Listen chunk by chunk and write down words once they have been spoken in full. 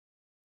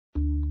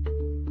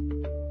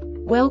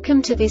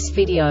Welcome to this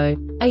video.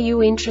 Are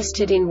you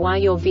interested in why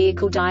your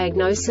vehicle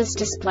diagnosis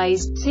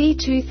displays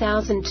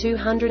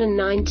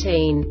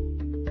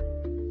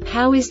C2219?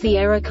 How is the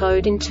error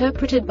code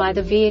interpreted by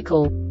the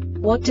vehicle?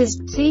 What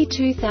does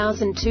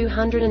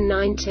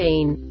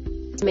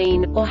C2219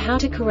 mean, or how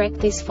to correct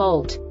this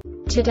fault?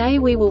 Today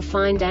we will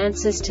find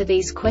answers to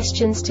these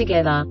questions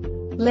together.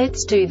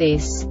 Let's do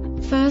this.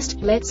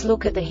 First, let's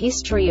look at the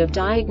history of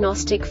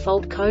diagnostic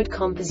fault code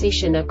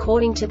composition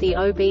according to the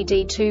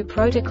OBD2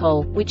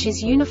 protocol, which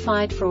is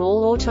unified for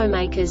all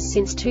automakers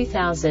since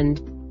 2000.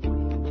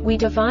 We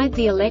divide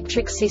the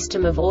electric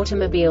system of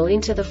automobile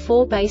into the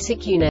four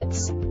basic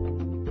units: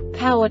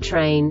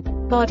 powertrain,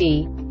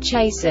 body,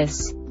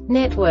 chassis,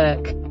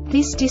 network.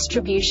 This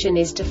distribution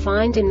is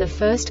defined in the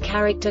first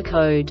character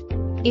code.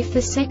 If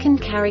the second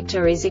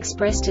character is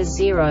expressed as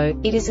 0,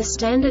 it is a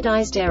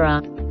standardized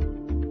error.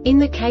 In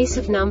the case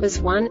of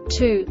numbers 1,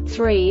 2,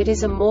 3, it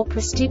is a more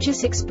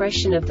prestigious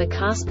expression of the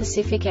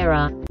car-specific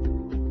error.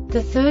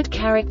 The third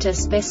character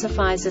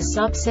specifies a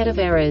subset of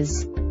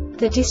errors.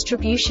 The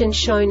distribution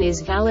shown is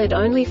valid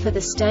only for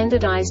the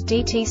standardized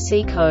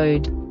DTC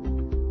code.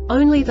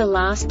 Only the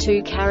last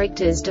two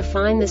characters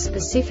define the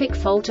specific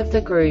fault of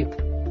the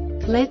group.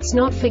 Let's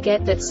not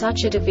forget that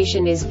such a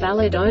division is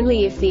valid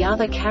only if the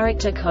other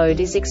character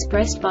code is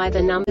expressed by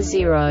the number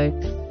 0.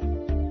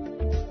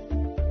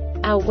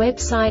 Our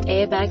website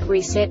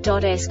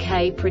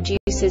airbagreset.sk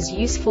produces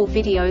useful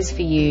videos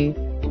for you.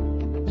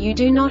 You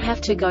do not have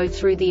to go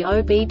through the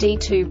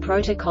OBD2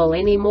 protocol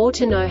anymore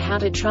to know how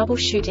to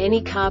troubleshoot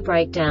any car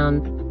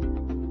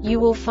breakdown. You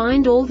will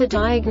find all the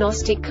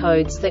diagnostic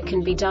codes that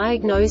can be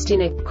diagnosed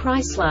in a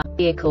Chrysler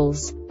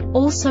vehicles.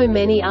 Also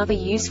many other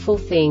useful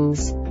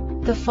things.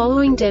 The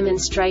following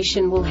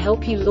demonstration will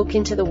help you look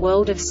into the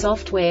world of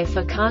software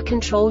for car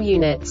control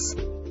units.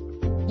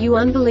 You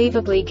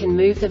unbelievably can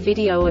move the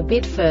video a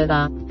bit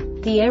further.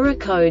 The error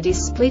code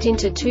is split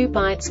into 2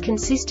 bytes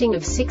consisting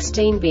of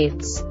 16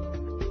 bits.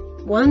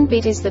 1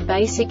 bit is the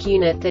basic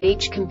unit that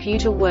each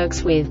computer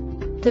works with.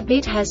 The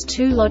bit has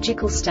 2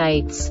 logical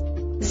states: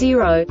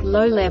 0,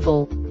 low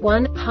level,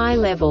 1, high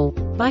level.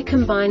 By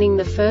combining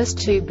the first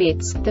 2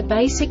 bits, the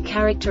basic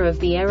character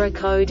of the error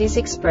code is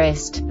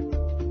expressed.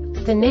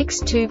 The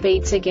next 2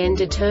 beats again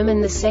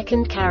determine the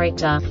second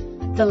character.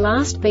 The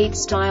last beat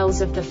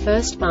styles of the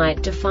first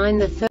byte define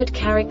the third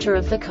character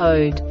of the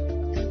code.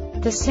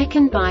 The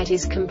second byte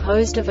is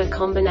composed of a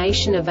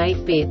combination of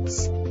 8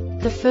 bits.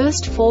 The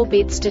first 4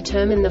 bits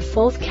determine the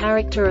fourth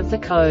character of the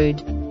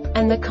code.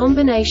 And the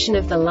combination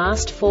of the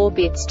last 4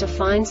 bits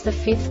defines the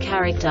fifth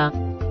character.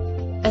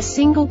 A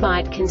single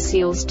byte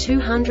conceals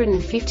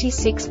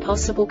 256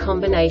 possible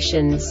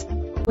combinations.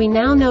 We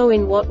now know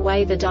in what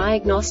way the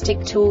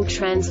diagnostic tool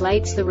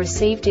translates the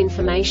received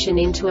information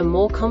into a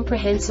more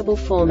comprehensible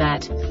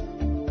format.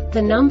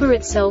 The number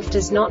itself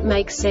does not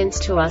make sense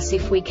to us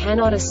if we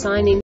cannot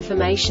assign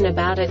information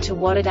about it to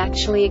what it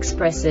actually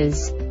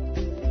expresses.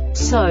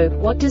 So,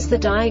 what does the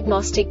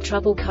diagnostic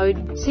trouble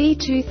code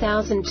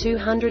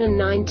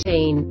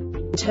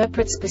C2219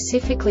 interpret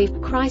specifically for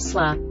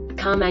Chrysler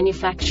car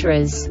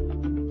manufacturers?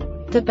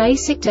 The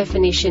basic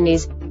definition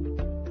is: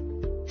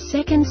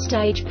 second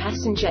stage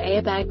passenger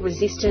airbag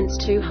resistance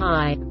too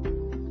high.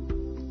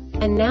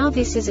 And now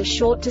this is a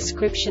short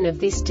description of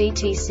this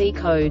DTC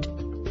code.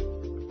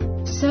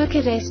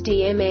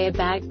 CircuitSDMAir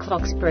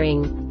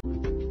bagClockspring.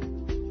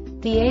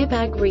 The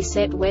Airbag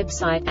Reset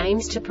website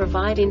aims to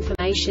provide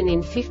information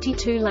in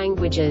 52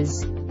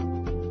 languages.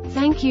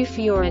 Thank you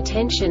for your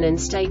attention and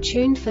stay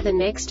tuned for the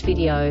next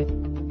video.